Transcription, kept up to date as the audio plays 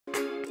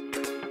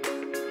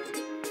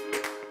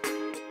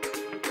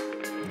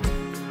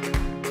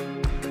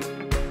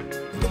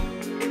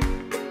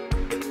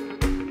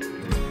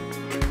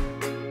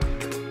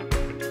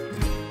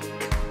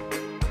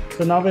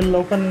So now we'll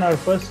open our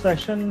first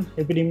session,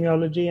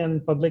 Epidemiology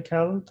and Public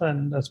Health,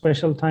 and a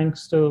special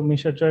thanks to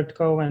Misha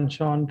Chetkov and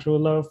Shaun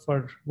Truelove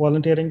for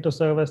volunteering to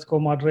serve as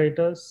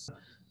co-moderators.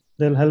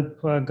 They'll help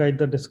guide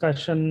the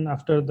discussion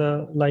after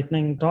the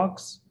lightning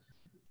talks.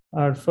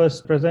 Our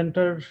first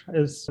presenter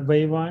is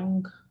Wei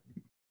Wang.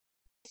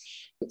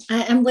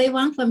 I'm Wei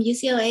Wang from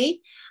UCLA.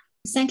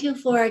 Thank you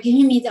for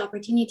giving me the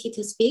opportunity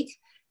to speak,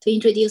 to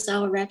introduce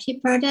our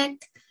RP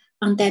project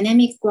on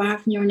dynamic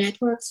graph neural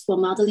networks for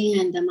modeling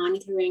and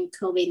monitoring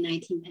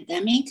COVID-19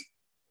 pandemic.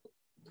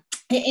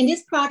 In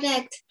this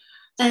project,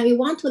 we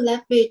want to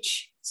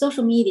leverage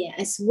social media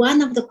as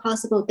one of the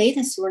possible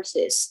data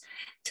sources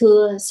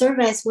to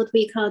serve as what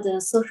we call the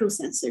social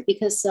sensor,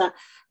 because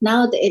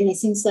now,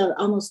 since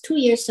almost 2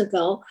 years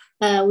ago,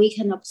 we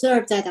can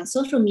observe that on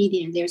social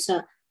media, there's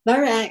a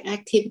very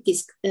active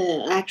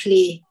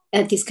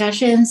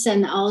discussions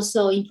and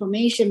also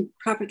information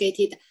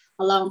propagated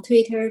along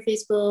Twitter,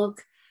 Facebook,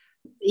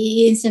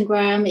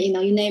 Instagram,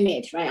 you name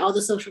it, right? All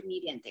the social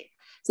media data.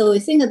 So we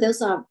think that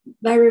those are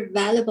very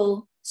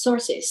valuable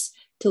sources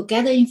to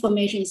gather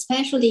information,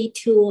 especially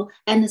to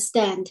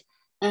understand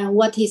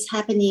what is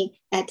happening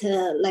at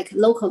a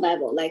local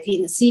level, like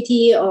in a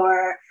city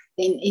or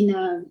in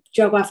a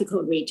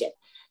geographical region.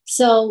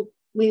 So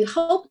we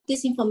hope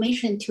this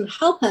information to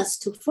help us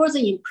to further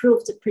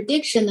improve the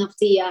prediction of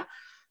the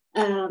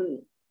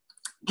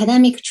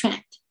pandemic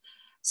trend.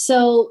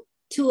 So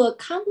to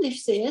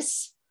accomplish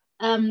this,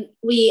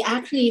 we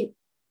actually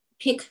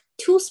pick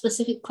two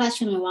specific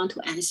questions we want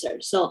to answer.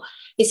 So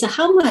it's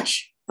how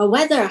much or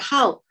whether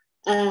how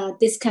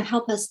this can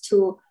help us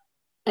to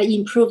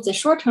improve the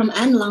short-term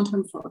and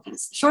long-term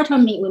forecast.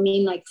 Short-term, we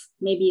mean like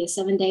maybe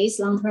 7 days,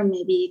 long-term,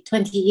 maybe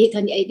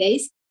 28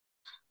 days.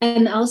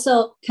 And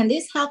also, can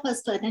this help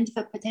us to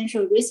identify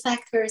potential risk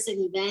factors and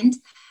events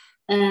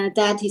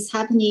that is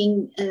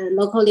happening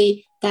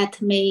locally that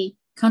may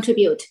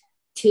contribute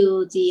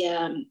to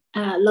the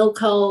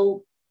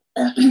local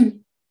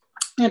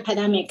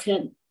pandemic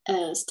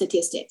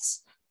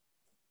statistics?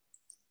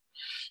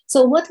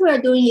 So what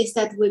we're doing is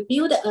that we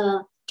build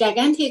a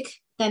gigantic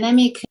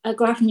dynamic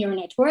graph neural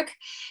network.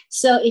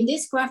 So in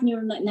this graph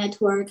neural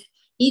network,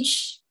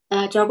 each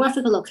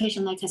geographical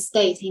location, like a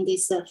state in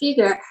this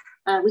figure,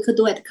 we could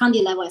do at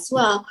county level as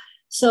well.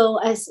 So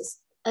as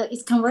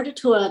it's converted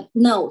to a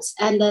nodes,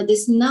 and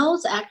this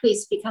nodes actually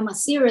has become a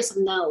series of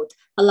nodes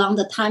along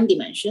the time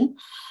dimension.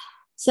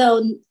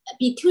 So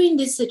between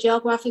this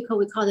geographical,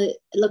 we call it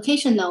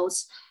location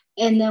nodes,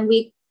 and then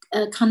we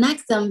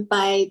connect them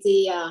by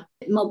the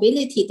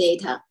mobility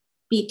data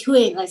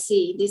between, let's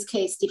see, in this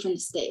case,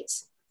 different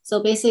states.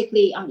 So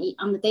basically on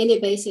a daily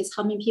basis,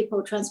 how many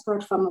people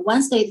transport from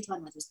one state to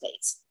another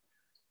state.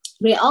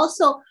 We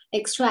also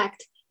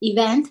extract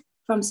event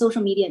from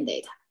social media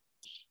data,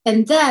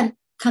 and then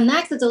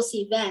connect those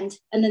events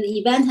and then the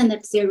event and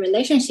their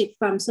relationship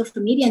from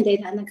social media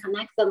data, and then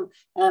connect them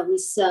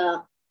with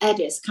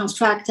edges,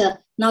 construct a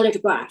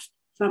knowledge graph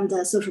from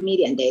the social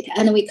media data.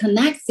 And we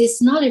connect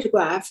this knowledge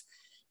graph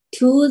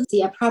to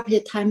the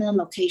appropriate time and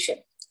location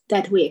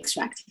that we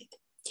extracted.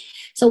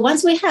 So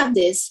once we have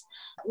this,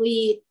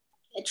 we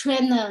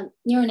train a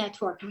neural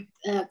network,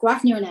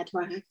 graph neural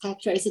network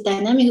architecture. It's a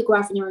dynamic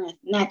graph neural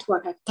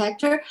network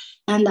architecture.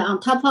 And on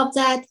top of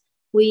that,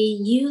 we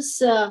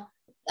use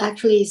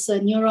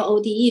neural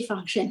ODE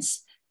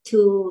functions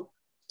to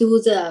do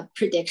the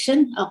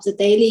prediction of the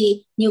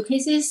daily new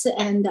cases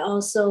and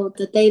also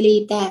the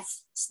daily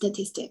death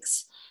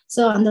statistics.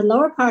 So on the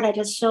lower part, I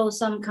just show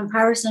some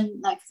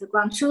comparison, like the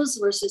ground truth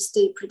versus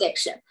the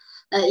prediction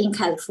in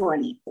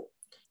California.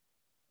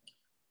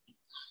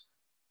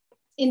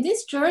 In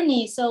this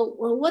journey, so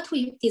what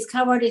we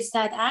discovered is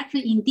that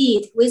actually,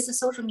 indeed, with the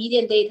social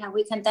media data,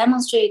 we can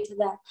demonstrate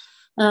that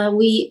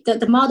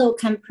the model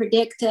can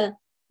predict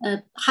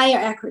higher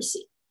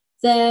accuracy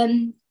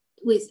than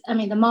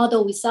the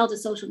model without the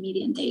social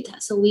media data.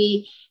 So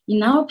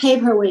in our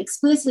paper, we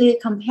explicitly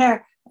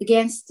compare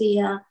against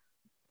the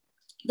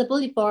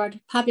bullet board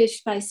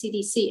published by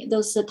CDC,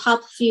 those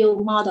top few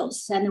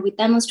models, and we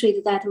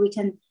demonstrated that we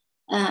can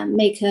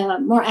make a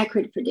more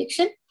accurate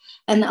prediction.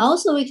 And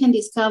also we can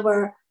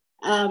discover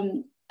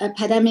a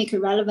pandemic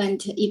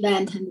relevant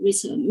event and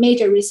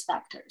major risk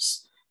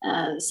factors.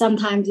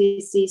 Sometimes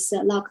it's this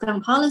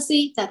lockdown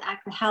policy that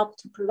actually help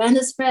to prevent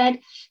the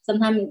spread.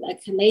 Sometimes,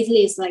 like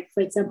lately, it's like,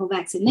 for example,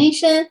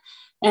 vaccination.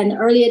 And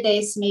earlier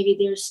days, maybe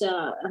there's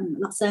a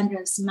Los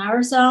Angeles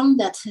marathon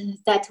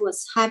that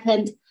was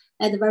happened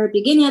at the very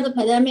beginning of the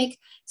pandemic.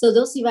 So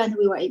those events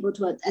we were able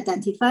to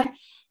identify.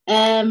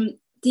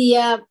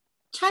 The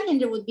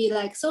challenge would be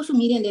like social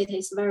media data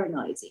is very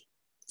noisy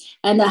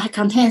and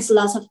contains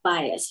lots of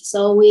bias.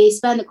 So we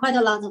spend quite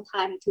a lot of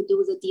time to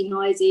do the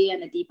denoisy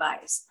and the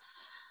debias.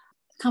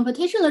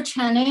 Computational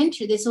challenge,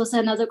 this was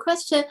another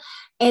question,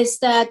 is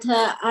that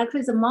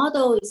actually the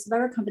model is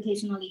very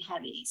computationally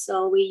heavy.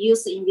 So we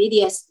use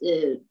NVIDIA's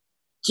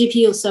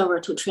GPU server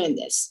to train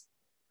this.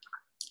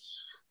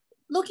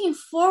 Looking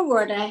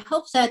forward, I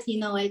hope that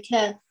I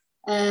can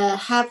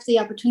have the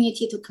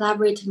opportunity to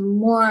collaborate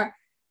more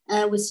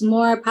with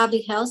more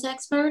public health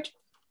experts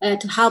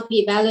to help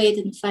evaluate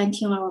and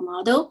fine-tune our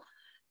model.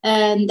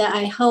 And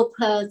I hope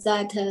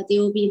that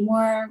there will be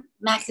more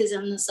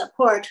mechanism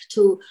support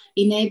to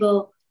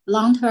enable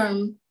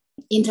long-term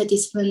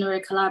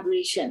interdisciplinary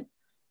collaboration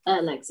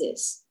like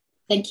this.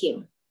 Thank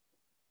you.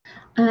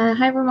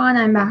 Hi everyone,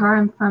 I'm Bahar.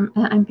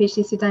 I'm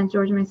PhD student at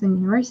George Mason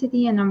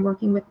University, and I'm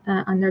working with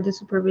under the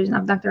supervision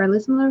of Dr.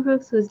 Alice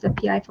Miller-Hooks, who is the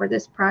PI for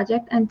this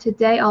project. And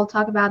today I'll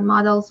talk about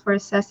models for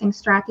assessing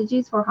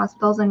strategies for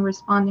hospitals in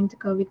responding to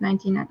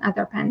COVID-19 and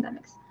other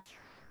pandemics.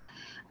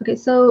 Okay,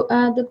 so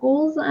the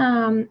goals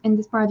in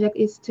this project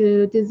is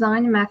to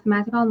design a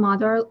mathematical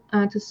model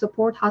to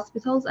support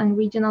hospitals and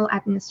regional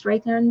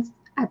administrators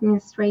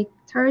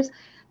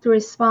to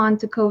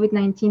respond to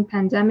COVID-19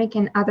 pandemic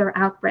and other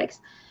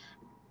outbreaks.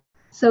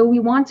 So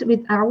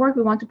with our work,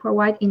 we want to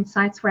provide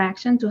insights for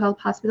action to help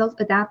hospitals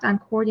adapt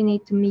and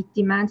coordinate to meet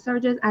demand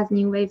surges as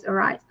new waves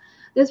arise.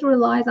 This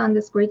relies on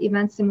discrete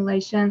event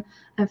simulation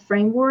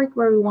framework,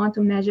 where we want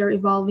to measure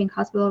evolving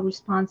hospital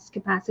response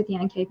capacity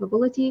and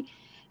capability.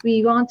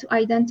 We want to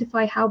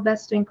identify how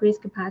best to increase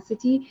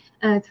capacity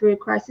through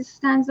crisis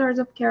standards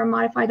of care,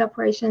 modified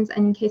operations,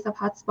 and in case of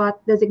hotspot,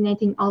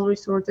 designating all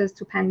resources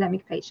to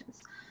pandemic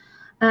patients.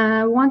 We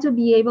want to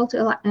be able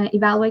to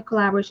evaluate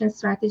collaboration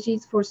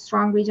strategies for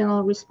strong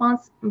regional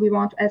response. We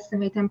want to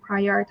estimate and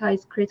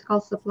prioritize critical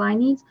supply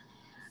needs.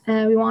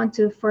 We want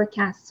to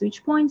forecast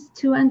switch points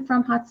to and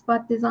from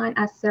hotspot design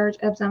as surge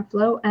ebbs and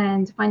flow.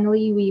 And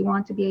finally, we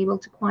want to be able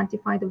to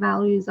quantify the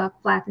values of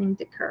flattening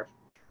the curve.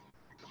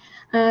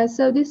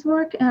 So this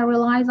work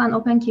relies on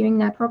open queuing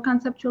network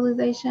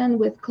conceptualization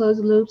with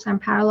closed loops and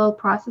parallel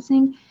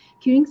processing.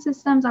 Queuing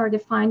systems are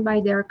defined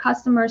by their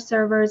customer,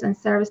 servers, and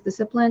service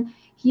discipline.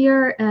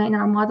 Here in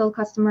our model,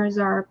 customers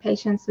are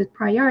patients with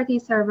priority,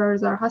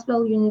 servers are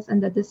hospital units,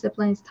 and the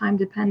discipline is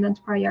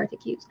time-dependent priority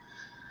queues.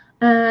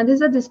 This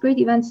is a discrete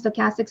event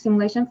stochastic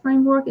simulation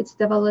framework. It's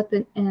developed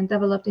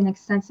in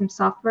extensive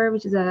software,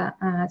 which is a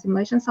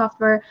simulation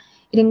software.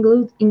 It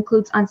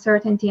includes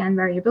uncertainty and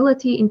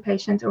variability in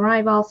patient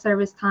arrival,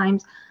 service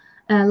times,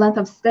 length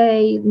of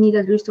stay,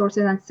 needed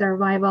resources, and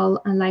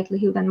survival and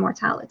likelihood and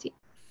mortality.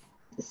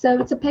 So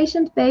it's a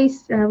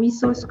patient-based,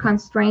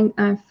 resource-constrained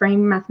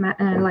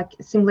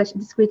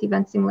discrete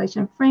event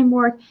simulation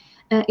framework.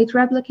 It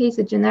replicates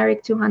a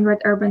generic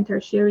 200 urban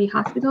tertiary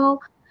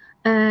hospital.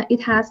 It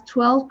has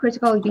 12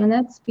 critical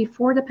units.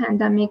 Before the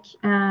pandemic,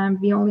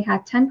 we only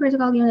had 10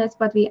 critical units,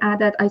 but we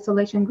added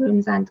isolation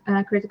rooms and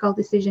critical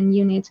decision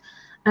units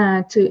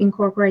to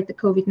incorporate the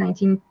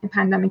COVID-19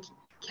 pandemic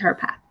care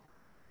path.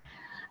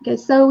 Okay,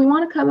 so we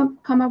want to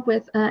come up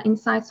with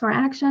insights for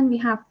action. We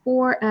have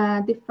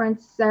 4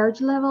 different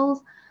surge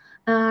levels.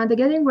 The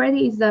getting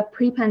ready is the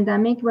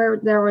pre-pandemic, where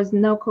there was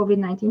no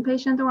COVID-19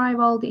 patient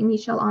arrival. The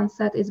initial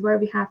onset is where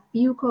we have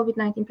few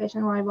COVID-19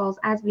 patient arrivals.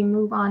 As we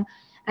move on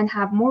and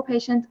have more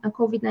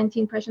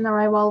COVID-19 patient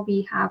arrival,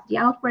 we have the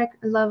outbreak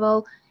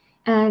level.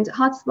 And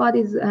hotspot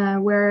is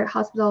where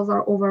hospitals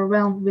are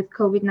overwhelmed with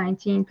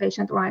COVID-19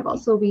 patient arrival.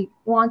 So we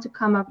want to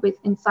come up with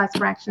insights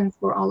for actions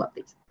for all of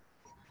these.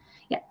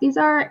 Yeah, these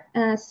are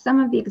some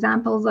of the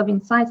examples of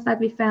insights that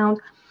we found.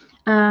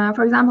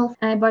 For example,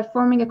 by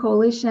forming a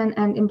coalition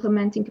and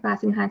implementing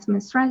capacity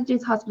enhancement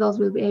strategies, hospitals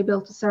will be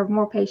able to serve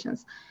more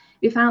patients.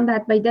 We found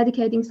that by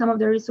dedicating some of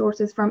the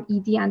resources from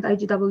ED and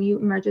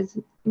IGW,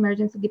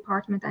 emergency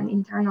department, and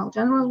internal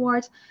general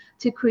wards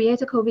to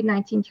create a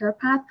COVID-19 care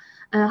path,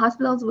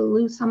 hospitals will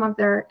lose some of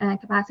their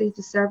capacity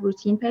to serve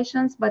routine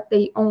patients, but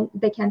they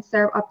can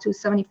serve up to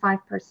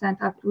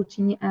 75% of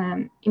routine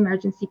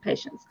emergency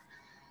patients.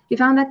 We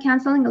found that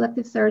canceling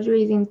elective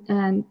surgeries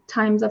in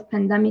times of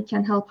pandemic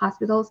can help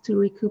hospitals to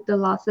recoup the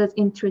losses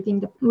in treating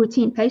the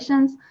routine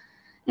patients.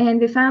 And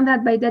we found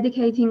that by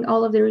dedicating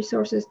all of the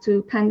resources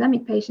to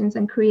pandemic patients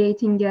and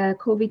creating a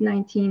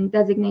COVID-19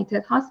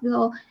 designated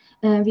hospital,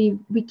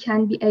 we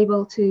can be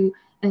able to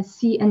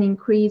see an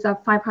increase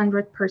of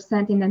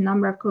 500% in the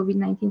number of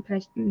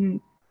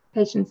COVID-19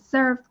 patients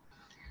served.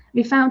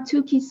 We found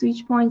 2 key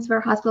switch points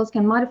where hospitals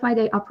can modify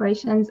their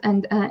operations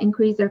and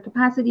increase their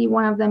capacity.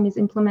 One of them is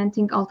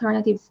implementing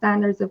alternative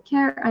standards of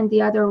care, and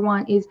the other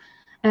one is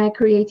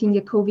creating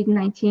a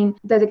COVID-19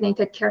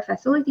 designated care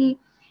facility.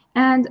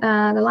 And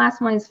the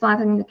last one is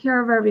flattening the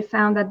curve, where we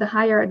found that the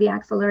higher the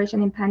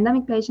acceleration in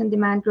pandemic patient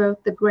demand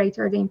growth, the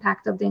greater the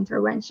impact of the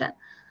intervention.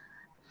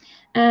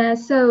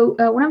 So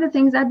one of the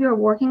things that we are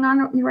working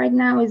on right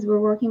now is we're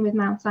working with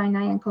Mount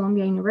Sinai and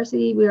Columbia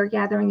University. We are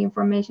gathering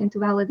information to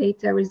validate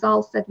the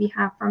results that we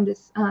have from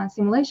this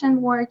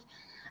simulation work,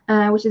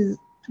 which is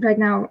right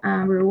now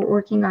we're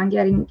working on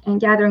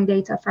gathering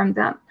data from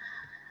them.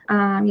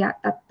 Yeah,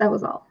 that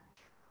was all.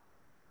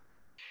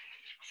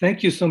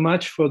 Thank you so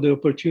much for the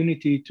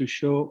opportunity to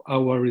show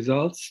our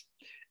results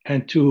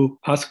and to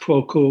ask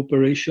for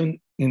cooperation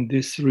in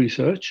this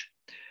research.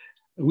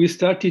 We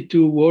started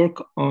to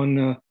work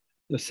on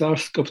the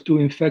SARS-CoV-2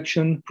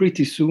 infection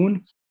pretty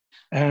soon,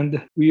 and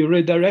we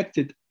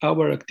redirected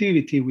our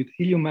activity with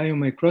helium-ion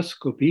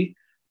microscopy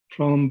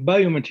from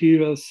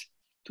biomaterials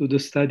to the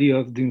study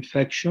of the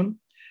infection.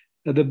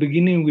 At the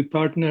beginning, we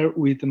partnered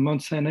with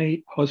Mount Sinai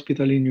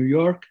Hospital in New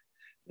York,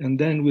 and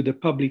then with the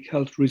Public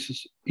Health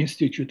Research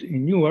Institute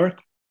in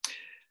Newark.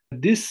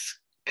 This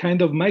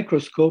kind of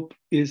microscope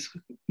is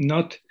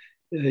not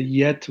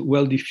yet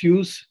well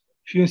diffused.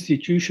 Few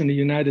institutions in the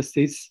United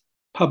States,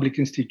 public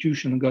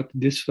institution, got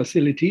this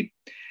facility.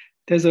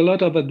 There's a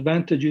lot of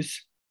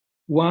advantages.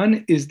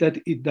 One is that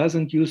it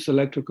doesn't use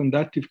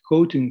electroconductive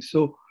coating.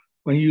 So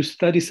when you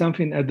study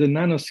something at the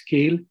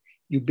nanoscale,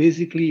 you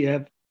basically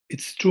have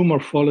its true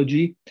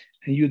morphology,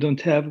 and you don't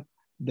have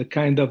the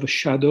kind of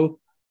shadow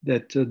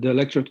that the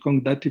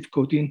electroconductive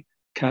coating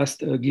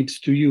cast gives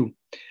to you.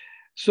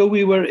 So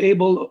we were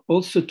able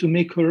also to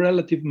make a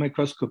relative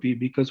microscopy,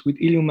 because with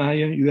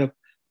helium-ion, you have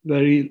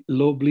very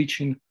low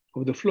bleaching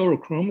of the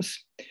fluorochromes.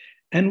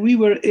 And we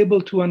were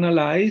able to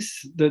analyze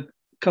the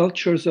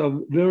cultures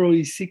of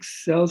Merolli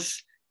 6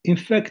 cells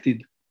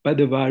infected by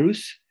the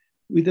virus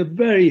with a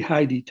very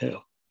high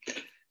detail.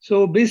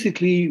 So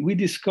basically, we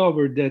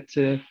discovered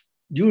that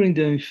during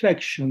the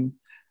infection,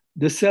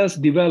 the cells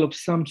develop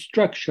some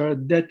structure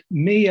that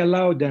may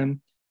allow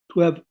them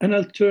to have an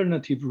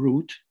alternative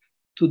route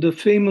to the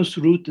famous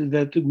route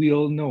that we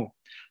all know.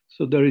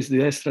 So there is the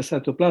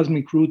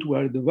extracytoplasmic route,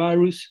 where the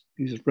virus,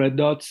 these red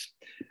dots,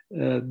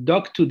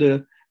 dock to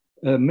the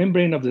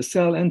membrane of the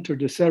cell, enter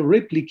the cell,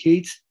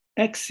 replicates,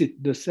 exit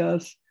the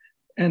cells,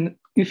 and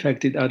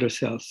infected other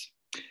cells.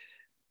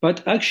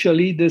 But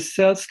actually, the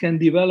cells can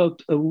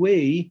develop a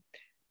way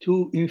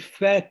to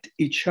infect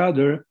each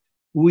other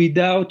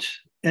without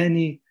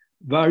any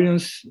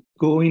variants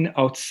going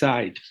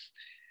outside.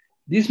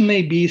 This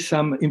may be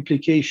some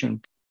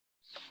implication.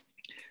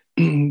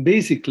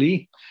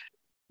 Basically,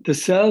 the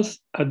cells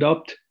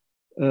adopt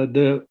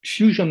the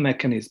fusion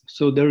mechanism.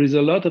 So there is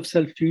a lot of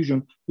cell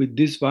fusion with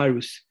this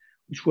virus,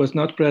 which was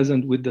not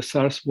present with the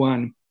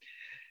SARS-1.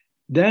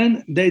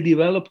 Then they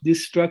develop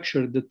this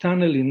structure, the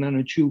tunneling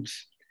nanotubes,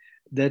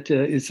 that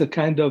is a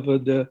kind of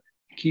the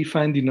key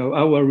finding of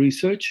our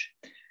research.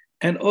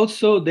 And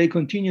also they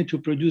continue to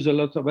produce a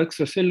lot of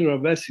extracellular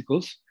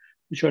vesicles,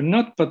 which are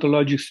not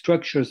pathologic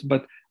structures,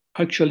 but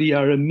actually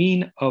are a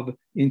mean of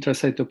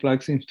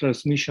intracytoplasmic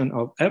transmission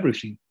of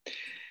everything.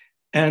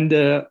 And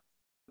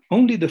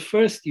only the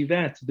first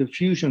event, the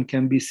fusion,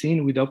 can be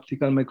seen with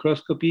optical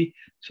microscopy.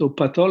 So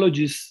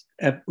pathologists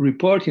have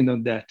reported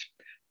on that,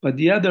 but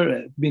the other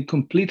have been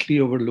completely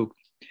overlooked.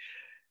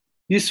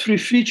 This free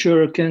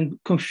feature can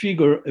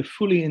configure a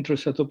fully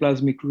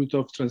intracytoplasmic route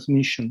of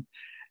transmission.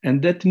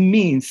 And that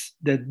means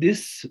that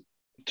this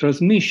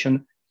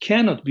transmission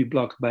cannot be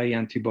blocked by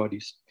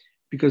antibodies,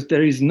 because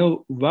there is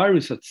no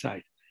virus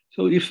outside.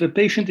 So if a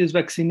patient is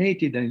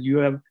vaccinated and you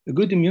have a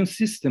good immune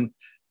system,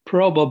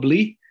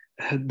 probably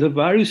the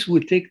virus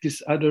will take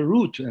this other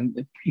route,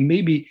 and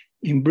maybe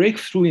in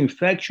breakthrough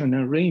infection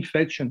and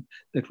reinfection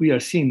that we are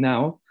seeing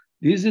now,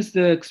 this is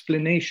the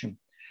explanation.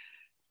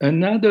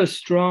 Another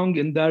strong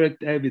and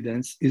direct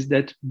evidence is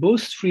that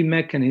both three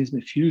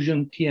mechanisms,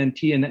 fusion,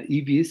 TNT, and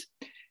EVs,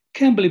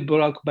 can be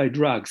blocked by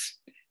drugs.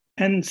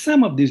 And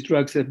some of these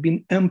drugs have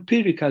been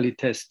empirically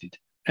tested,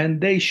 and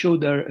they show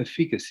their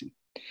efficacy.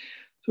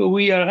 So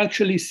we are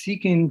actually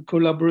seeking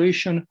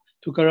collaboration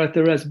to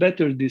characterize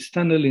better this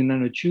tunneling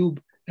nanotube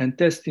and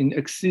testing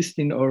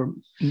existing or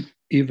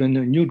even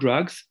new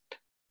drugs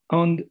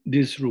on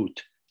this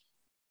route.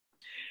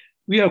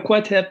 We are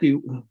quite happy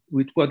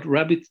with what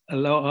rabbits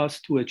allow us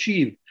to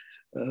achieve.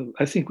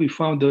 I think we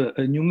found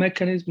a new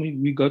mechanism.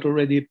 We got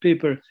already a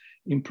paper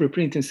in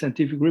preprint and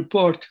scientific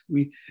report.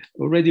 We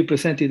already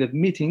presented at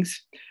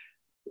meetings,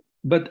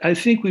 but I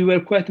think we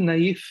were quite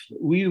naive.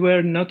 We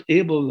were not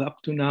able up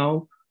to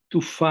now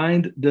to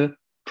find the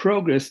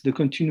progress, the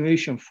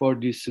continuation for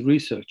this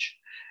research.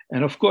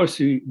 And of course,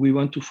 we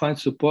want to find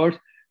support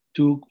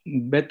to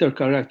better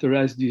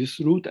characterize this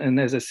route. And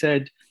as I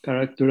said,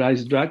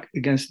 characterize drug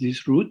against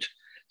this route.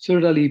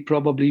 Certainly,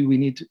 probably we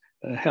need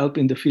help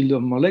in the field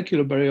of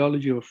molecular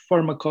biology or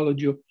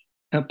pharmacology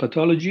and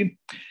pathology.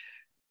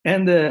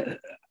 And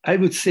I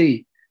would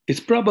say it's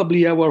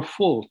probably our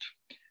fault,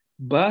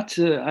 but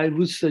I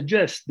would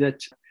suggest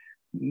that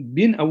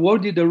being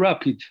awarded a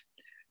rapid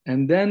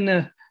and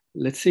then,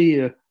 let's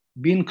say,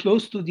 being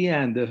close to the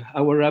end,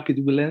 our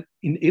rapid will end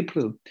in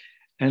April,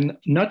 and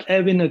not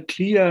having a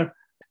clear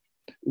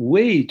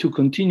way to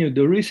continue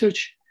the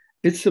research,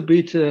 it's a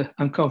bit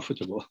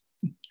uncomfortable.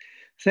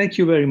 Thank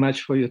you very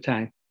much for your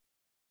time.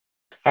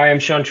 Hi, I'm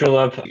Shaun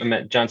Truelove. I'm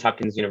at Johns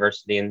Hopkins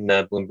University in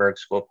the Bloomberg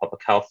School of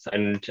Public Health,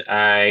 and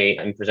I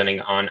am presenting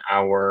on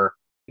our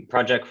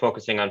project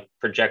focusing on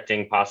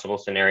projecting possible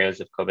scenarios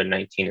of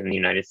COVID-19 in the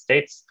United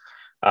States.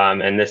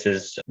 And this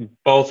is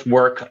both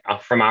work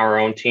from our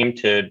own team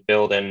to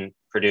build and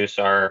produce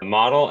our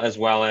model, as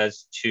well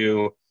as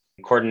to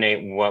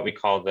coordinate what we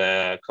call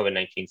the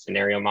COVID-19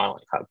 scenario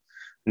modeling hub.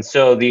 And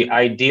so the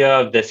idea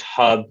of this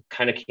hub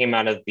kind of came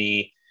out of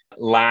the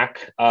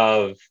lack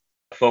of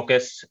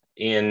focus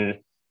in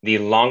the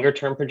longer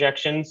term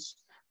projections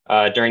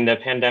during the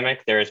pandemic.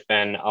 There's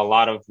been a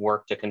lot of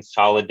work to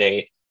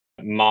consolidate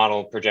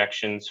model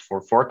projections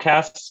for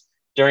forecasts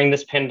during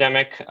this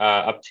pandemic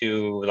up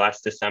to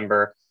last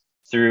December.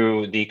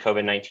 through the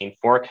COVID-19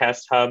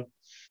 Forecast Hub.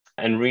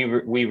 And we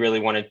really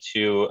wanted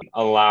to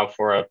allow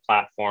for a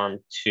platform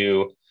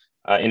to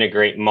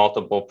integrate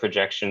multiple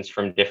projections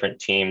from different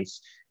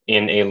teams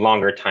in a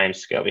longer time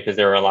scale, because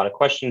there were a lot of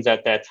questions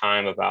at that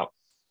time about,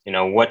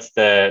 what's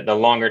the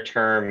longer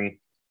term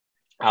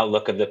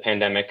outlook of the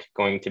pandemic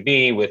going to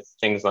be with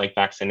things like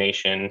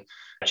vaccination,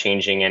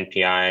 changing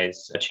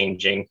NPIs,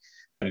 changing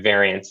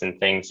variants and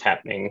things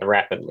happening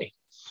rapidly.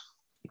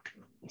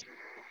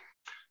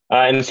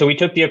 And so we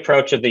took the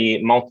approach of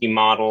the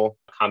multi-model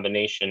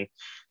combination,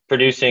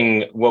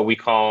 producing what we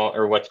call,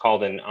 or what's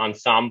called, an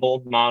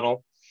ensemble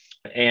model.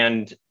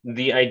 And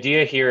the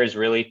idea here is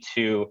really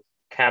to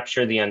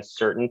capture the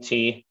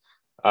uncertainty,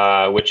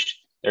 which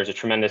there's a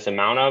tremendous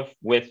amount of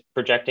with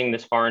projecting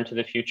this far into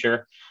the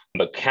future,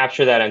 but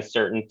capture that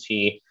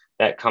uncertainty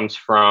that comes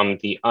from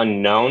the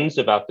unknowns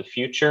about the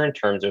future in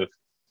terms of,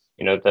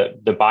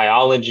 the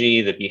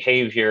biology, the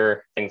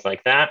behavior, things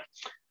like that,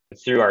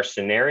 through our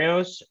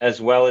scenarios,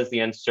 as well as the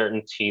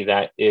uncertainty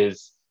that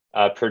is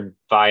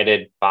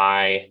provided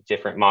by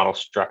different model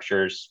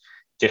structures,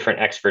 different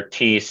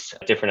expertise,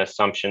 different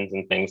assumptions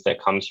and things that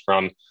comes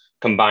from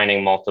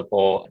combining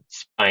multiple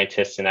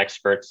scientists and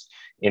experts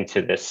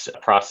into this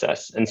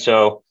process. And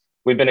so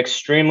we've been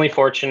extremely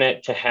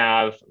fortunate to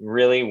have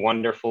really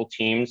wonderful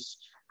teams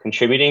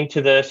contributing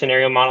to the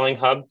Scenario Modeling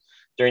Hub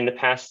during the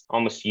past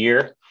almost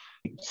year.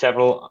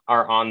 Several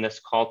are on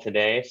this call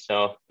today,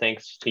 so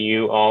thanks to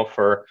you all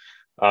for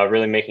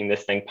really making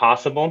this thing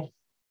possible.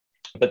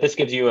 But this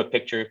gives you a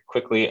picture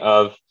quickly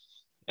of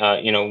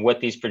what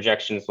these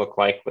projections look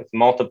like, with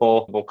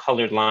multiple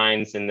colored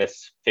lines in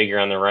this figure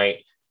on the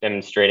right,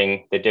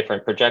 demonstrating the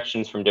different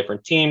projections from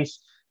different teams,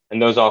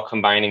 and those all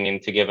combining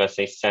in to give us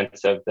a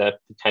sense of the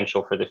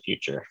potential for the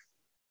future.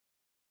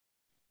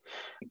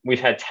 We've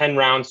had 10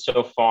 rounds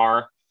so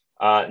far,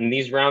 and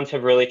these rounds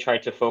have really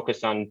tried to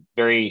focus on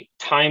very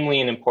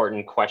timely and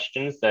important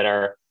questions that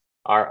are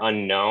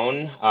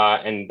unknown,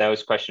 and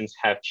those questions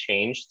have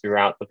changed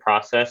throughout the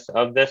process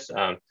of this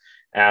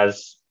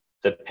as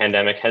the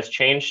pandemic has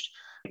changed.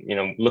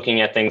 Looking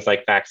at things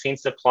like vaccine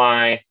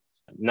supply,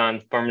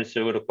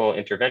 non-pharmaceutical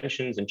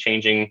interventions, and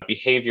changing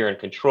behavior and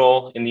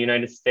control in the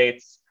United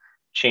States,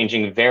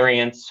 changing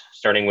variants,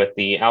 starting with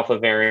the Alpha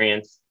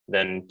variants,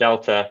 then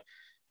Delta,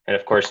 and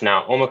of course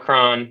now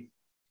Omicron,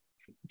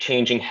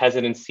 changing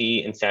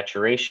hesitancy and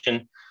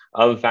saturation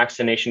of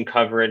vaccination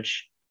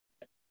coverage,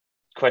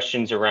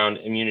 questions around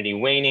immunity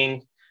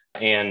waning,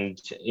 and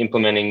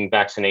implementing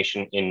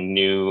vaccination in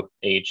new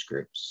age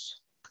groups.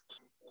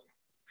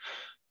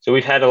 So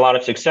we've had a lot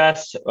of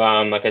success.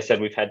 Like I said,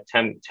 we've had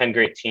 10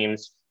 great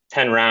teams,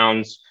 10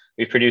 rounds.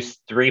 We've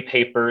produced 3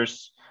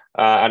 papers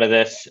out of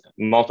this,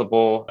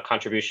 multiple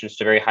contributions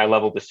to very high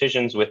level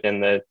decisions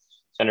within the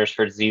Centers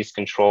for Disease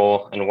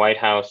Control and White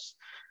House.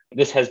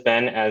 This has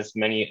been, as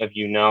many of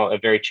you know, a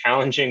very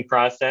challenging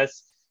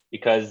process,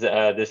 because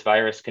this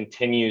virus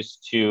continues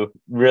to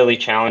really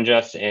challenge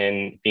us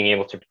in being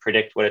able to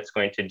predict what it's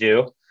going to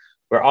do.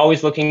 We're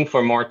always looking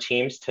for more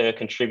teams to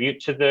contribute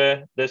to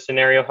the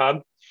Scenario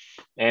Hub.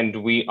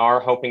 And we are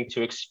hoping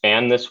to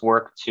expand this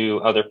work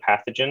to other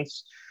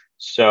pathogens.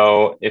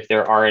 So if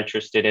there are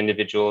interested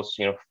individuals,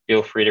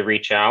 feel free to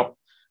reach out,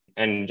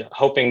 and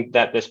hoping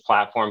that this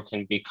platform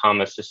can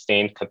become a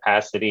sustained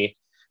capacity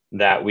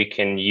that we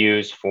can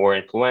use for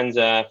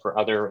influenza, for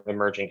other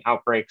emerging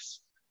outbreaks,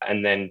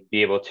 and then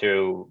be able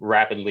to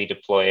rapidly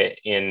deploy it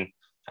in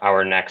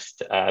our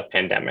next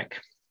pandemic.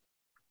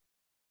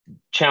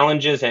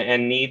 Challenges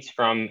and needs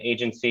from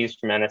agencies,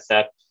 from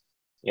NSF.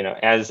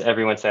 As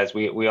everyone says,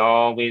 we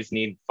always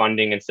need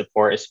funding and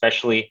support,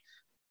 especially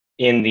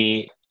in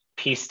the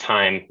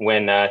peacetime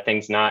when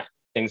things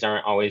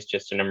aren't always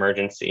just an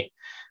emergency,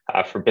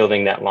 for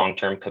building that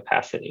long-term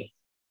capacity.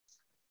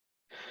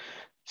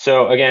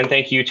 So again,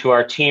 thank you to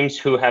our teams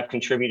who have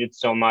contributed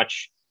so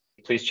much.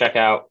 Please check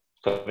out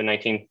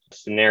COVID-19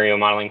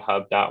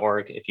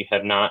 scenariomodelinghub.org if you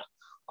have not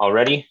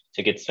already,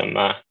 to get some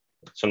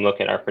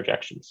look at our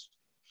projections.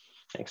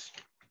 Thanks.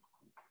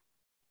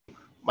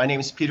 My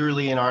name is Peter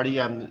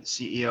Leonardi. I'm the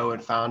CEO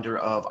and founder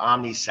of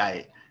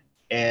OmniCyte.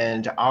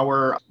 And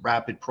our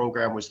rapid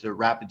program was the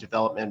rapid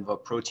development of a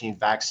protein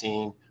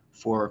vaccine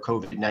for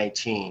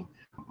COVID-19.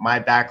 My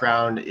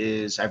background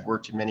is I've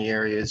worked in many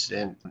areas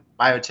in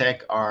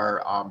biotech.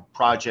 Our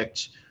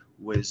project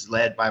was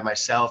led by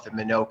myself and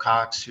Minot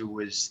Cox, who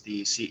was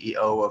the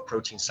CEO of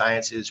Protein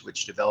Sciences,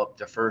 which developed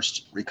the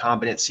first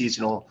recombinant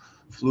seasonal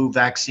flu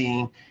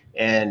vaccine,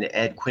 and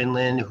Ed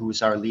Quinlan,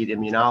 who's our lead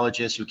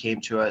immunologist, who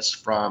came to us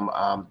from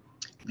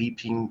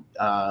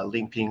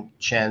Lingping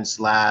Chen's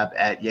lab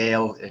at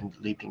Yale. And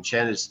Lingping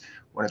Chen is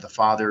one of the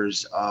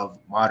fathers of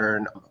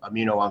modern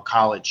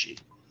immuno-oncology.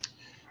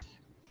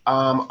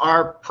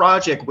 Our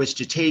project was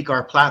to take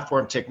our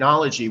platform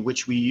technology,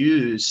 which we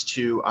use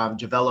to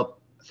develop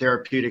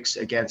therapeutics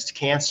against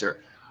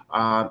cancer,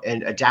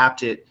 and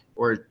adapt it,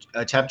 or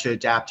attempt to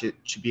adapt it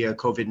to be a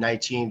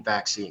COVID-19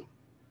 vaccine.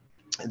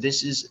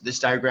 This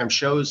diagram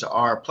shows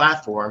our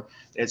platform.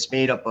 It's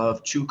made up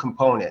of 2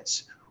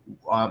 components.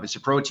 it's a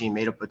protein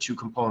made up of two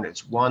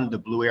components. One, the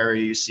blue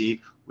area you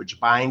see, which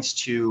binds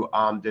to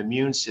the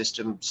immune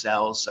system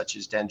cells, such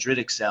as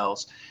dendritic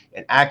cells,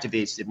 and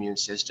activates the immune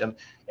system,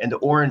 and the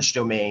orange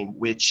domain,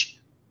 which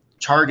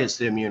targets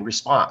the immune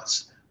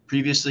response.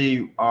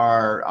 Previously,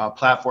 our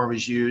platform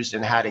was used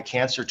and had a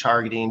cancer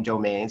targeting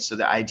domain. So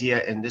the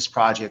idea in this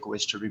project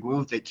was to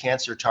remove the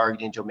cancer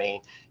targeting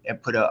domain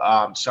and put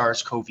a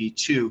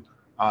SARS-CoV-2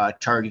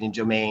 targeting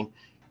domain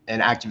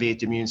and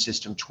activate the immune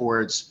system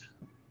towards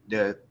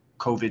the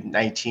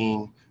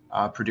COVID-19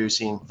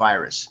 producing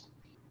virus.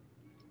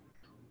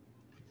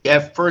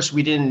 At first,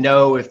 we didn't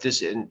know if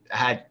this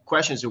had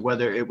questions of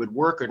whether it would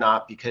work or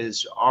not,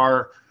 because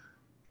our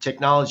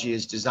technology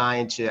is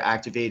designed to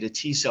activate a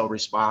T cell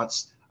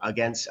response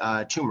against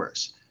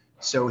tumors.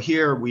 So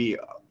here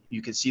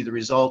you can see the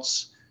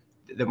results,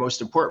 the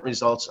most important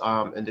results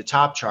in the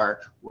top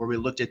chart, where we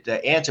looked at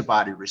the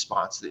antibody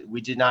response. We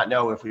did not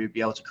know if we would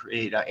be able to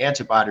create an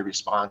antibody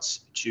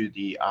response to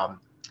the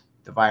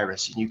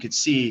virus. And you could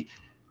see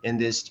in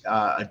this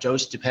a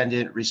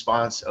dose-dependent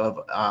response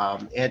of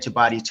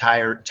antibody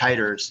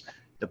titers,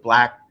 the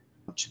black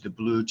to the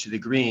blue to the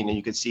green. And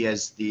you can see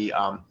as the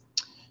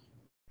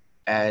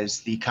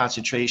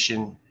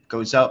concentration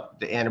goes up,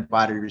 the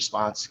antibody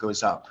response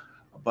goes up.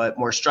 But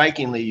more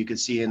strikingly, you can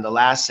see in the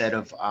last set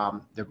of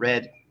the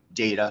red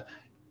data,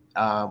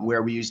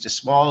 where we used a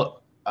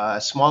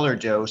smaller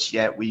dose,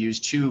 yet we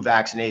used 2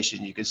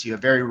 vaccinations. You can see a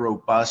very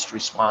robust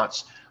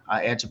response,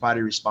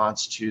 antibody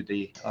response to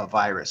the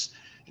virus.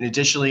 And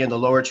additionally, in the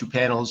lower 2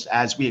 panels,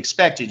 as we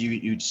expected,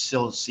 you'd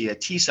still see a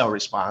T cell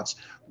response,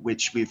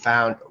 which we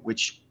found,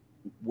 which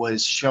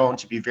was shown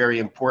to be very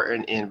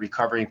important in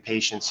recovering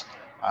patients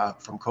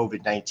from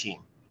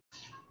COVID-19.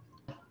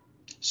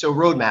 So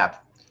roadmap.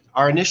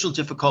 Our initial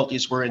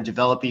difficulties were in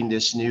developing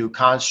this new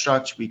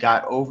construct. We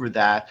got over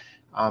that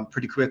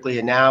pretty quickly,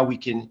 and now we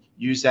can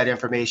use that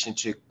information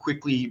to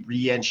quickly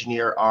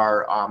re-engineer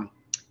our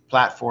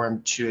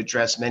platform to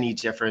address many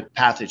different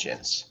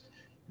pathogens.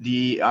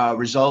 The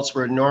results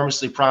were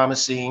enormously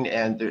promising,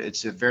 and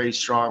it's a very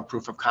strong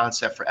proof of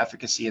concept for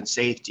efficacy and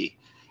safety.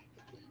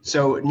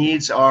 So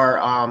needs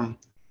are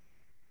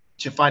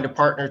to find a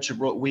partner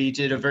we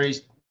did a very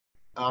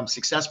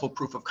successful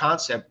proof of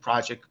concept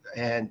project,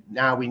 and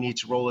now we need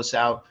to roll this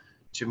out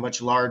to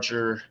much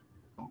larger,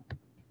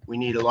 we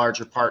need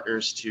larger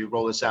partners to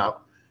roll this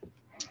out.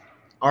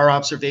 Our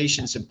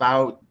observations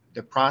about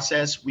the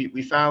process,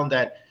 we found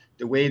that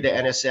the way the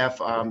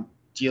NSF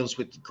deals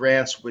with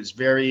grants was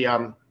very,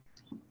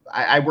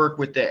 I work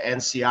with the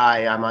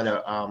NCI, I'm on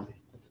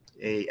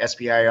a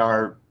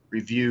SBIR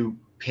review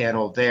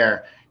panel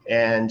there,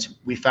 and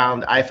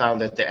I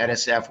found that the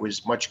NSF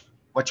was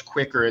much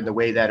quicker in the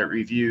way that it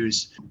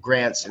reviews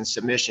grants and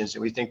submissions.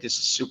 And we think this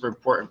is super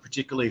important,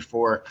 particularly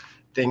for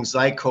things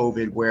like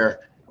COVID,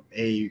 where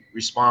a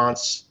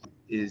response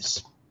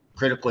is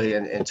critically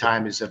and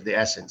time is of the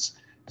essence.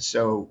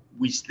 So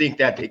we think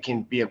that it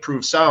can be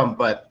improved some,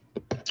 but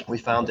we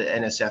found the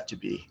NSF to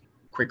be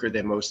quicker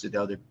than most of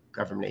the other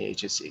government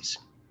agencies.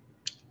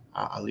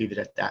 I'll leave it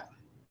at that.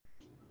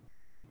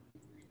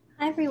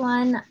 Hi,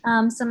 everyone.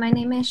 So my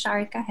name is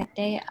Sharika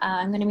Hegde.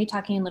 I'm going to be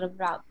talking a little bit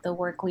about the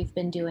work we've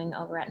been doing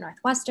over at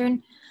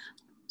Northwestern.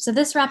 So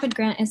this rapid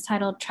grant is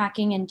titled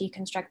Tracking and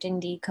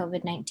Deconstructing the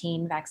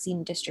COVID-19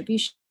 Vaccine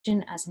Distribution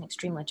as an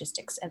Extreme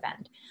Logistics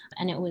Event.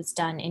 And it was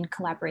done in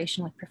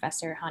collaboration with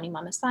Professor Hani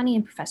Mamasani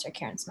and Professor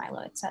Karen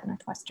Smilowitz at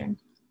Northwestern.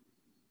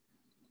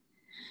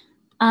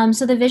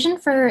 So the vision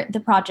for the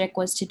project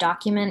was to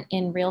document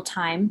in real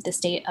time the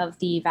state of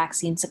the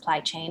vaccine supply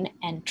chain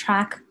and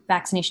track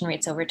vaccination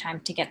rates over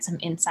time to get some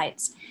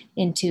insights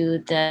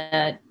into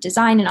the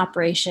design and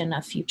operation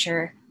of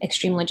future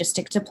extreme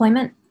logistics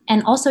deployment,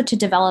 and also to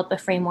develop a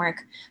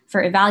framework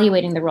for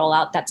evaluating the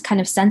rollout that's kind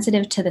of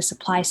sensitive to the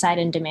supply side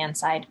and demand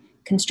side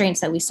constraints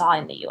that we saw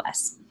in the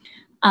US.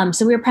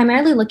 So we were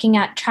primarily looking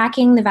at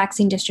tracking the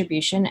vaccine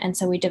distribution, and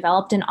so we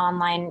developed an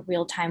online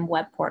real-time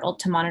web portal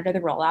to monitor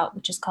the rollout,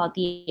 which is called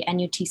the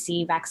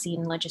NUTC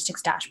Vaccine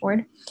Logistics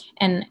Dashboard,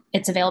 and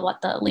it's available at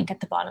the link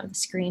at the bottom of the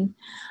screen.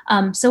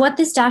 So what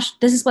this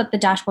is what the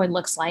dashboard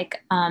looks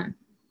like.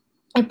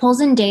 It pulls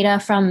in data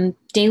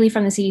daily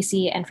from the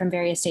CDC and from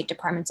various state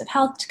departments of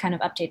health to kind of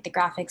update the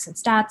graphics and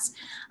stats.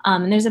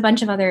 And there's a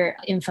bunch of other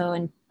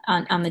info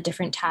on the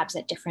different tabs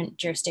at different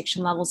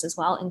jurisdiction levels as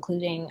well,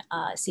 including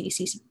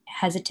CDC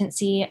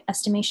hesitancy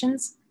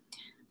estimations.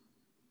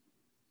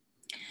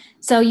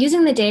 So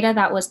using the data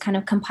that was kind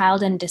of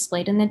compiled and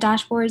displayed in the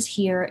dashboards,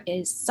 here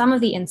is some of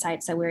the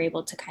insights that we're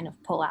able to kind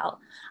of pull out.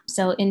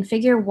 So in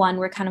figure 1,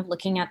 we're kind of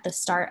looking at the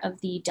start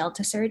of the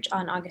Delta surge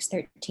on August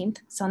 13th.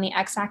 So on the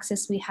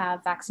x-axis, we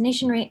have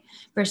vaccination rate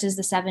versus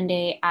the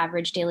 7-day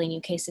average daily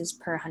new cases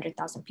per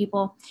 100,000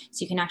 people.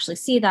 So you can actually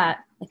see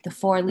that like the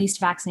 4 least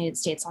vaccinated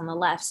states on the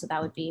left, so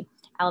that would be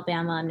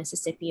Alabama,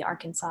 Mississippi,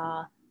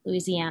 Arkansas,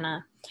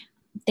 Louisiana,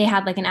 they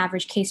had like an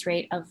average case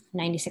rate of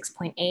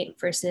 96.8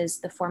 versus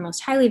the 4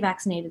 most highly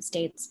vaccinated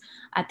states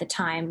at the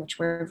time, which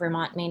were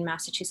Vermont, Maine,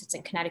 Massachusetts,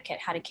 and Connecticut,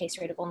 had a case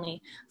rate of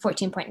only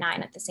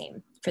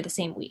 14.9 for the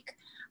same week.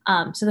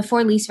 So the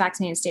 4 least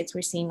vaccinated states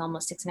were seeing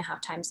almost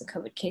 6.5 times the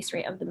COVID case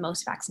rate of the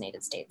most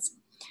vaccinated states.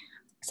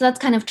 So that's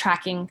kind of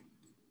tracking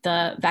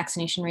the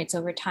vaccination rates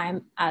over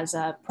time as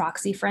a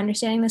proxy for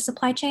understanding the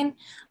supply chain.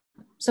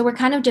 So we're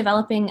kind of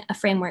developing a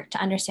framework to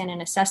understand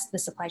and assess the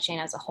supply chain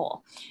as a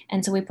whole.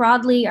 And so we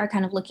broadly are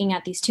kind of looking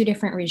at these 2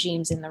 different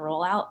regimes in the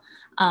rollout.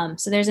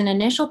 So there's an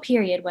initial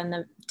period when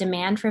the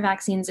demand for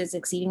vaccines is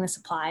exceeding the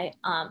supply,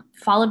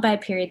 followed by a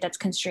period that's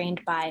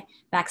constrained by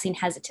vaccine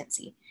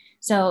hesitancy.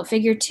 So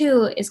figure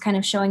 2 is kind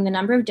of showing the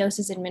number of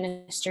doses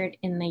administered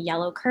in the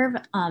yellow curve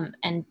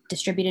and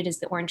distributed as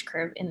the orange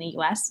curve in the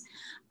US.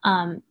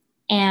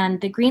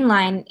 And the green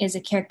line is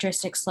a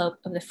characteristic slope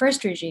of the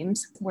first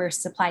regimes where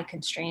supply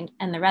constrained,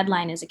 and the red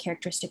line is a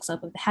characteristic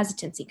slope of the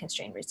hesitancy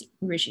constrained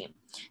regime,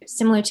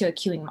 similar to a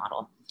queuing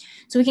model.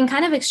 So we can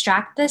kind of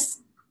extract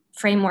this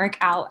framework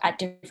out at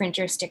different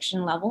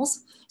jurisdiction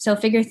levels. So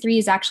figure 3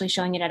 is actually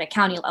showing it at a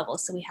county level.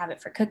 So we have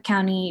it for Cook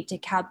County,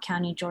 DeKalb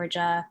County,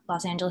 Georgia,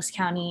 Los Angeles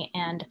County,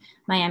 and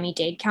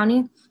Miami-Dade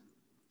County.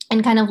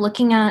 And kind of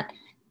looking at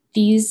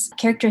these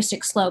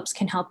characteristic slopes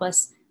can help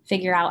us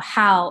figure out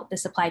how the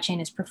supply chain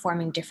is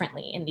performing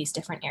differently in these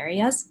different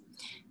areas.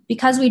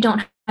 Because we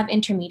don't have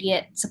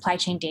intermediate supply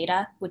chain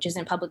data, which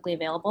isn't publicly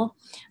available,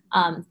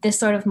 this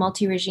sort of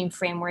multi-regime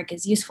framework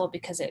is useful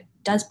because it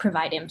does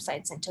provide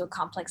insights into a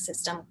complex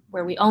system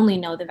where we only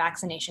know the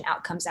vaccination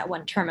outcomes at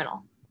one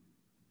terminal.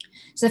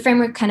 So the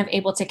framework kind of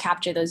able to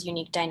capture those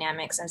unique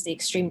dynamics as the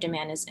extreme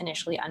demand is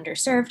initially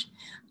underserved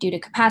due to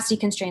capacity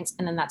constraints,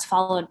 and then that's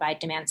followed by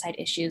demand side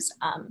issues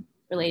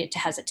related to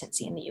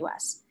hesitancy in the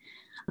US.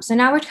 So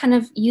now we're kind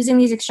of using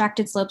these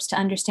extracted slopes to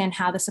understand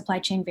how the supply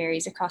chain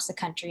varies across the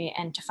country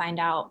and to find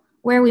out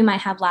where we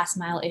might have last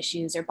mile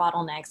issues or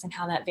bottlenecks and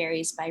how that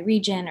varies by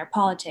region or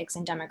politics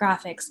and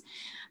demographics,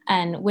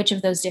 and which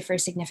of those differ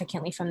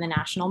significantly from the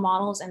national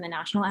models and the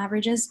national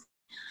averages.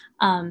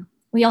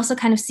 We also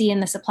kind of see in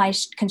the supply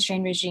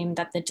constrained regime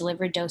that the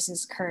delivered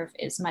doses curve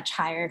is much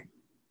higher.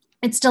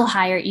 It's still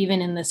higher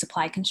even in the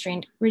supply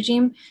constrained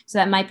regime. So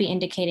that might be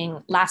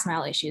indicating last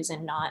mile issues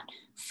and not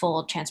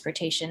full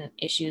transportation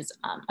issues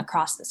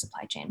across the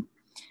supply chain.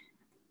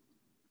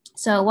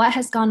 So what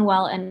has gone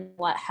well and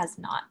what has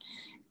not?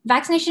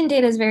 Vaccination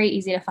data is very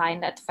easy to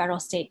find at the federal,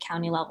 state,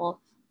 county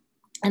level.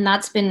 And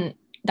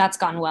that's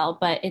gone well,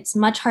 but it's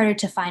much harder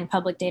to find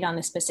public data on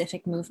the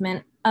specific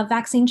movement of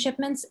vaccine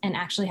shipments and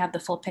actually have the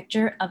full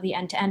picture of the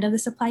end-to-end of the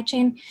supply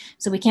chain.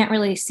 So we can't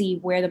really see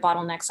where the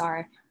bottlenecks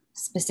are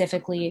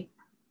specifically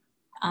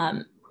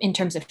in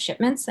terms of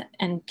shipments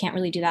and can't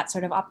really do that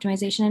sort of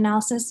optimization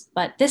analysis.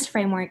 But this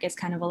framework is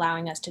kind of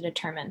allowing us to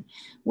determine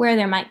where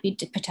there might be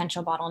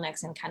potential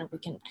bottlenecks and kind of we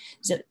can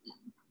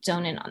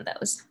zone in on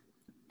those.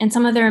 And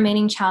some of the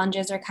remaining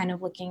challenges are kind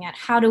of looking at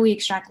how do we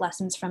extract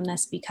lessons from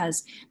this,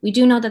 because we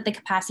do know that the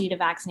capacity to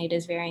vaccinate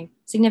is varying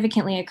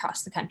significantly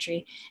across the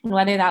country. And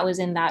whether that was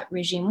in that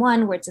regime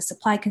 1, where it's a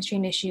supply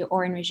constraint issue,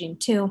 or in regime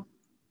 2,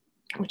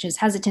 which is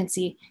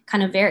hesitancy,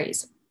 kind of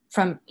varies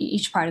from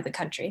each part of the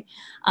country.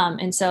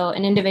 And so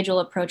an individual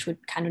approach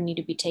would kind of need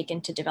to be taken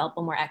to develop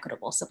a more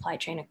equitable supply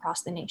chain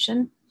across the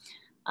nation.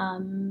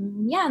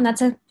 Yeah, and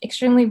that's an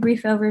extremely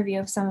brief overview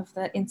of some of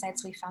the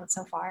insights we found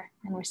so far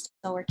and we're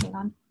still working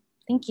on.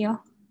 Thank you.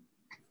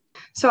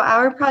 So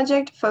our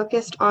project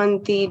focused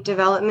on the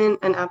development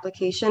and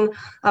application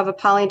of a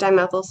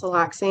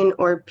polydimethylsiloxane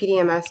or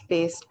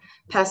PDMS-based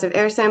passive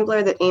air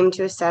sampler that aimed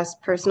to assess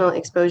personal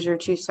exposure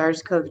to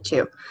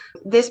SARS-CoV-2.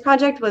 This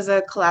project was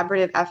a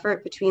collaborative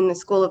effort between the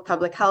School of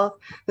Public Health,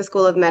 the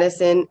School of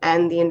Medicine,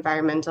 and the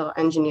Environmental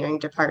Engineering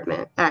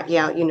Department at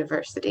Yale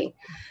University.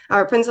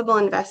 Our principal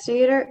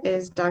investigator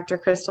is Dr.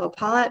 Crystal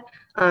Pollett,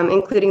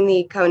 including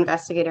the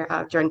co-investigator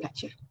of Jordan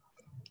Petche.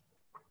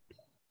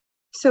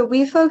 So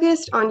we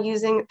focused on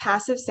using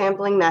passive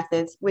sampling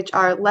methods, which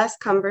are less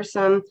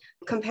cumbersome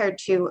compared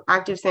to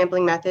active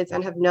sampling methods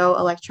and have no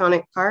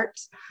electronic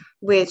parts,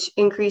 which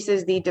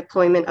increases the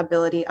deployment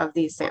ability of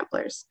these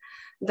samplers.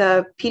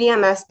 The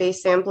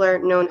PDMS-based sampler,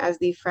 known as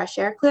the fresh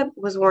air clip,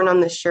 was worn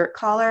on the shirt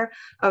collar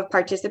of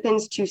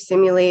participants to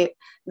simulate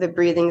the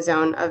breathing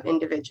zone of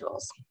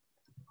individuals.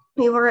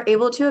 We were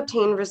able to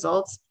obtain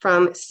results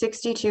from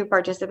 62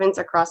 participants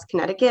across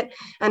Connecticut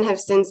and have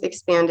since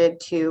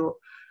expanded to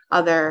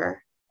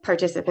other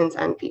participants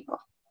and people.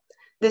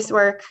 This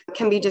work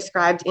can be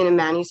described in a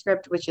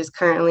manuscript, which is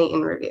currently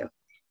in review.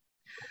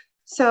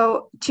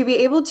 So to be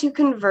able to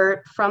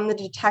convert from the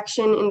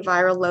detection in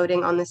viral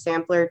loading on the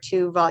sampler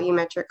to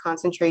volumetric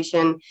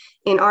concentration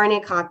in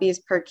RNA copies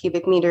per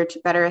cubic meter to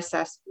better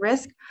assess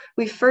risk,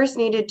 we first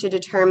needed to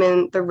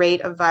determine the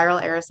rate of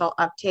viral aerosol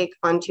uptake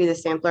onto the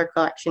sampler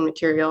collection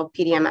material,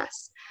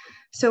 PDMS.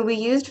 So we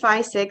used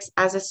Phi6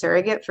 as a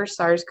surrogate for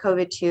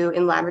SARS-CoV-2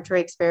 in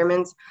laboratory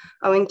experiments,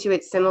 owing to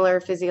its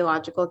similar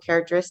physiological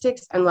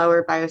characteristics and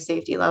lower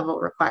biosafety level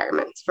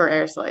requirements for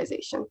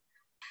aerosolization.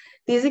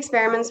 These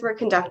experiments were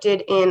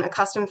conducted in a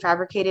custom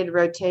fabricated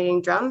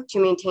rotating drum to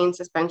maintain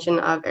suspension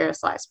of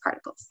aerosolized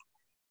particles.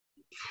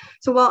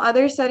 So while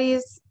other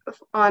studies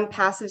on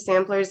passive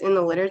samplers in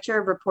the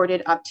literature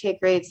reported uptake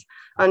rates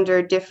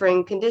under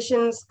differing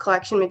conditions,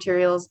 collection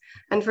materials,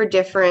 and for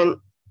different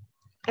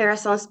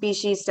aerosol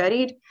species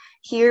studied.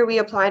 Here we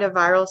applied a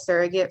viral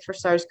surrogate for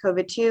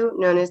SARS-CoV-2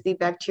 known as the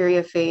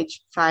bacteriophage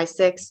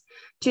Phi6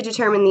 to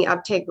determine the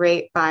uptake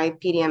rate by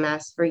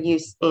PDMS for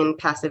use in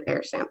passive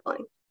air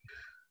sampling.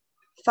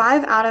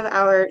 5 out of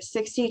our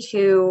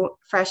 62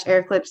 fresh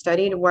air clips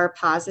studied were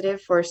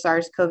positive for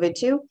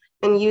SARS-CoV-2,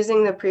 and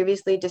using the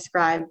previously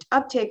described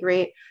uptake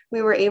rate,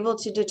 we were able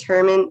to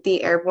determine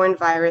the airborne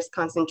virus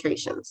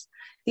concentrations.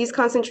 These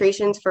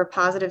concentrations for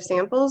positive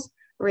samples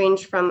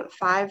range from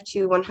 5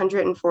 to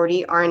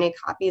 140 RNA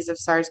copies of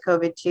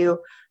SARS-CoV-2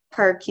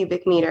 per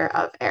cubic meter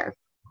of air.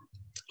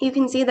 You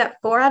can see that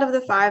 4 out of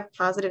the 5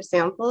 positive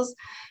samples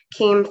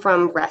came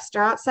from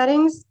restaurant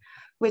settings,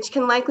 which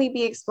can likely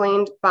be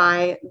explained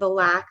by the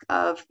lack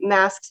of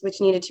masks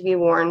which needed to be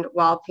worn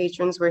while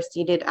patrons were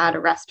seated at a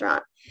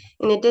restaurant.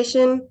 In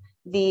addition,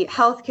 the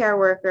healthcare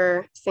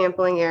worker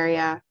sampling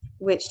area,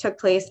 which took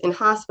place in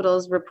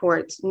hospitals,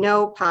 reports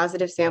no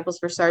positive samples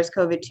for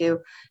SARS-CoV-2,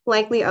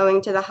 likely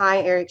owing to the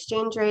high air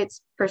exchange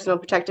rates, personal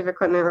protective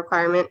equipment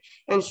requirement,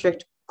 and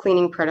strict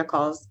cleaning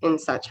protocols in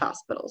such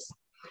hospitals.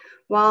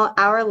 While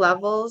our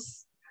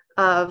levels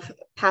of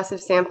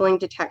passive sampling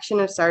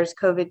detection of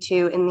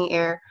SARS-CoV-2 in the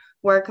air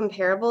were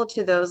comparable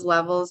to those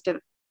levels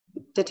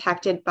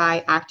detected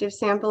by active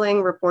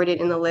sampling reported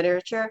in the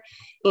literature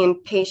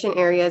in patient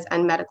areas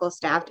and medical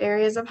staffed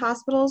areas of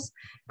hospitals,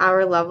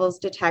 our levels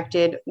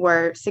detected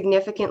were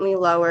significantly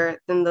lower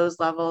than those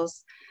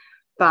levels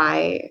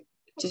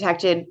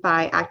detected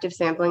by active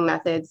sampling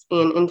methods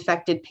in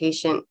infected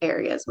patient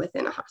areas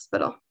within a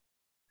hospital.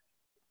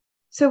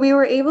 So we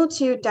were able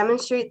to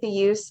demonstrate the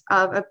use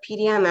of a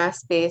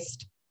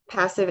PDMS-based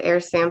passive air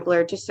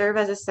sampler to serve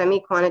as a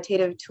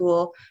semi-quantitative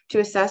tool to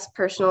assess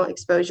personal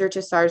exposure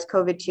to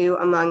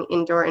SARS-CoV-2 among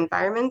indoor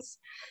environments.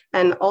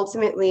 And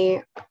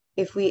ultimately,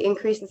 if we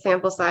increase the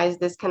sample size,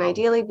 this can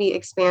ideally be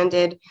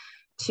expanded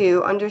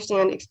to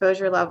understand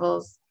exposure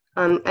levels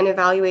and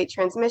evaluate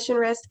transmission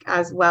risk,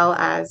 as well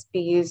as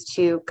be used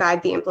to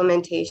guide the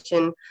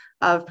implementation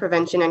of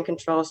prevention and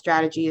control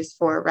strategies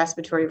for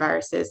respiratory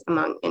viruses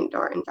among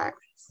indoor environments.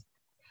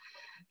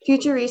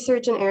 Future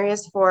research and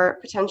areas for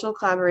potential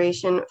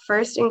collaboration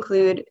first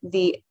include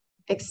the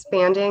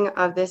expanding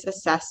of this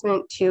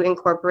assessment to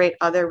incorporate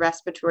other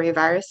respiratory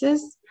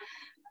viruses,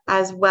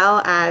 as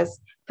well as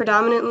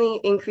predominantly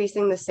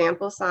increasing the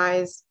sample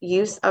size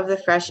use of the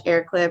fresh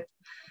air clip,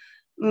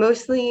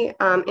 mostly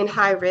in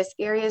high risk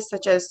areas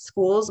such as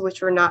schools,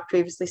 which were not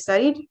previously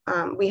studied.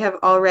 We have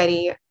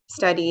already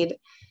studied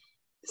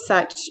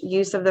such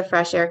use of the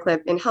fresh air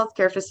clip in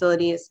healthcare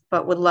facilities,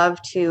 but would love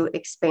to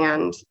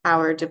expand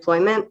our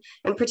deployment,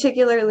 and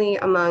particularly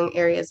among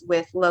areas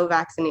with low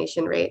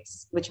vaccination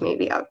rates, which may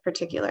be of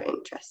particular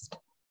interest.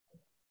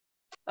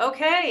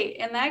 Okay,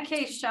 in that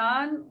case,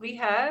 Shaun, we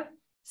have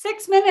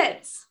 6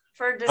 minutes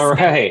for discussion. All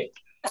right,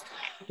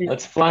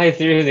 let's fly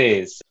through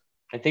these.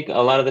 I think a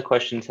lot of the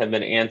questions have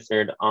been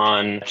answered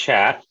on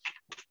chat,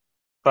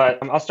 but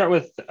I'll start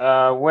with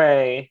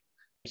Wei.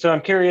 So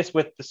I'm curious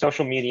with the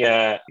social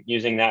media,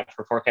 using that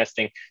for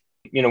forecasting.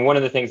 You know, one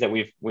of the things that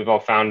we've all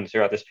found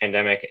throughout this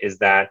pandemic is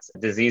that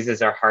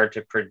diseases are hard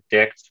to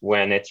predict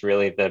when it's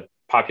really the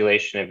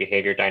population and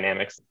behavior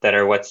dynamics that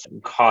are what's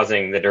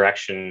causing the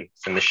directions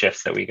and the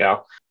shifts that we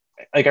go.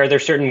 Like, are there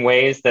certain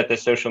ways that the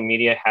social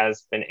media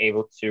has been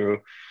able to,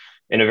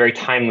 in a very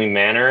timely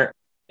manner,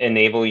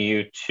 enable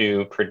you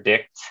to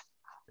predict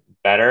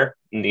better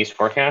in these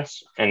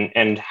forecasts?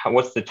 And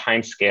what's the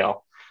time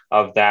scale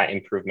of that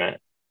improvement?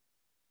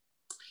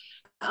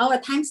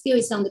 Our time scale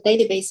is on the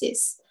daily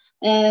basis.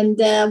 And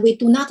we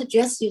do not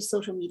just use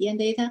social media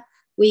data.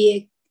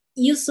 We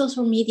use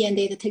social media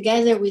data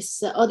together with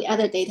all the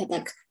other data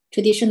that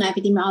traditional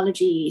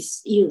epidemiology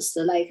is used.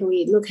 Like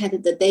we look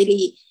at the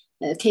daily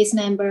case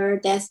number,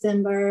 death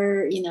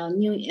number,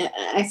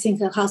 I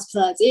think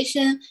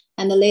hospitalization,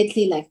 and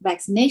lately like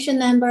vaccination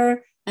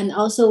number. And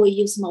also we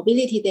use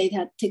mobility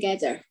data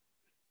together.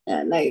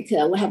 We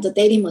have the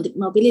daily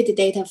mobility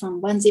data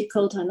from one zip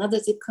code to another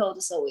zip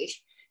code.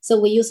 So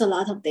we use a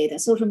lot of data.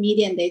 Social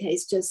media data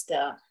is just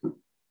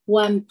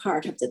one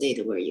part of the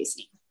data we're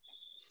using.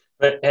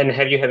 And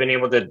have you been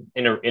able to,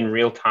 in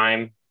real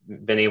time,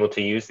 been able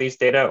to use these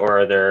data,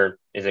 or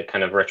is it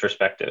kind of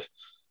retrospective?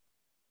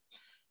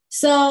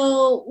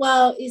 So,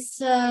 well, it's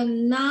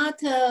not,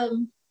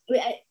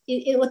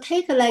 it will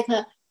take like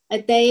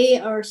a day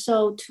or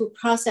so to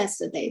process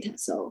the data.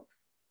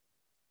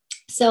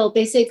 So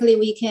basically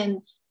we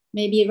can,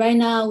 maybe right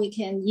now we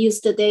can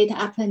use the data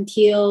up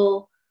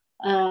until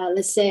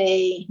let's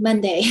say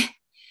Monday,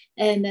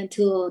 and then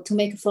to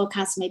make a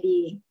forecast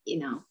maybe,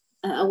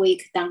 a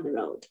week down the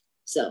road.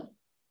 So.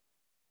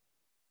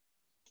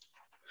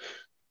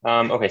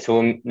 Okay,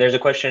 so there's a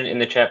question in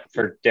the chat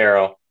for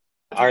Darryl.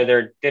 Are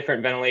there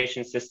different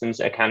ventilation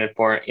systems accounted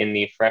for in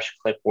the fresh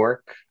clip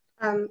work?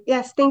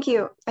 Yes, thank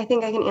you. I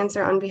think I can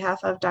answer on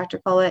behalf of Dr.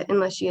 Collett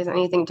unless she has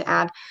anything to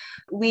add.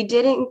 We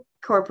didn't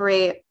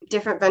incorporate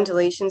different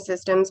ventilation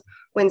systems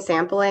when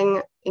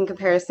sampling. In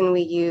comparison,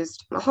 we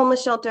used a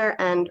homeless shelter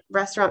and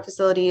restaurant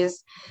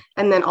facilities,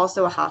 and then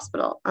also a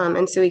hospital.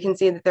 And so we can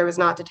see that there was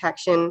not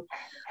detection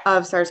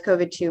of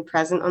SARS-CoV-2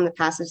 present on the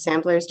passive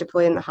samplers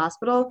deployed in the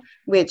hospital,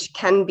 which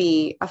can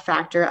be a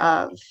factor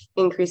of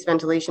increased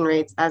ventilation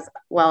rates as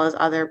well as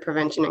other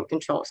prevention and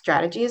control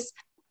strategies.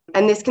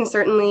 And this can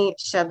certainly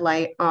shed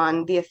light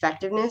on the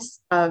effectiveness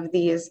of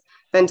these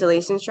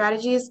ventilation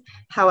strategies.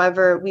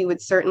 However, we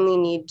would certainly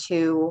need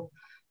to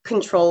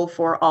control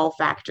for all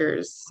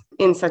factors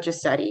in such a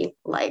study,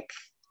 like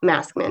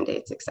mask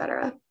mandates, et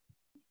cetera.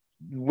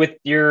 With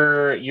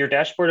your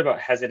dashboard about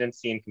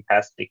hesitancy and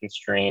capacity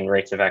constrained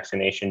rates of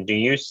vaccination, do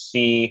you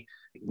see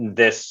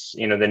this,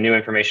 the new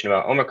information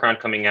about Omicron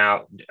coming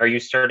out? Are you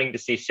starting to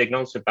see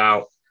signals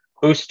about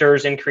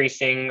boosters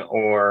increasing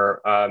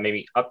or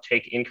maybe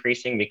uptake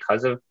increasing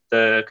because of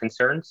the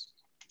concerns?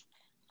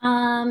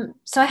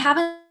 So I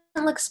haven't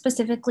looked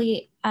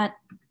specifically at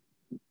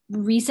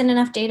recent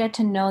enough data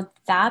to know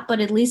that, but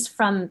at least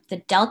from the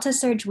Delta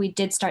surge, we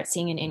did start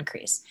seeing an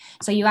increase.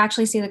 So you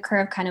actually see the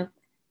curve kind of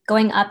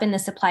going up in the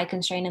supply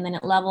constraint, and then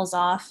it levels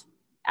off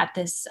at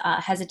this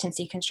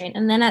hesitancy constraint.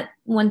 And then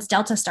once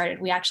Delta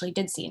started, we actually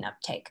did see an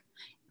uptake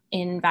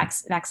in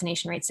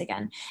vaccination rates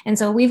again. And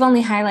so we've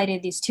only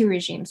highlighted these two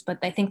regimes, but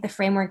I think the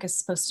framework is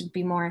supposed to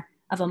be more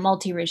of a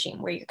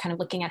multi-regime where you're kind of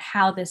looking at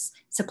how this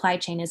supply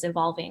chain is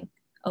evolving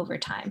over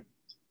time.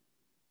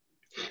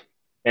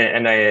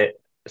 And I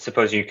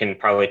suppose you can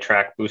probably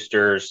track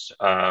boosters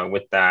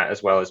with that,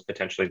 as well as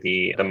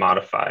potentially the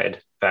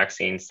modified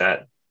vaccines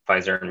that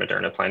Pfizer and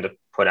Moderna plan to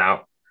put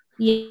out.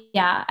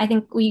 Yeah, I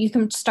think you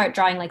can start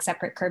drawing like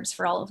separate curves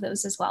for all of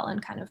those as well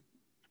and kind of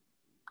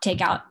take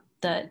out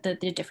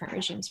the different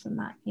regimes from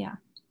that. Yeah.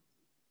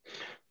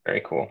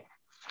 Very cool.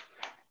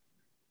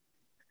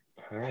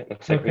 All right,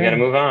 looks like we got to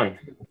move on.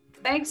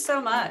 Thanks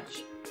so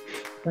much.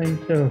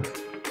 Thank you.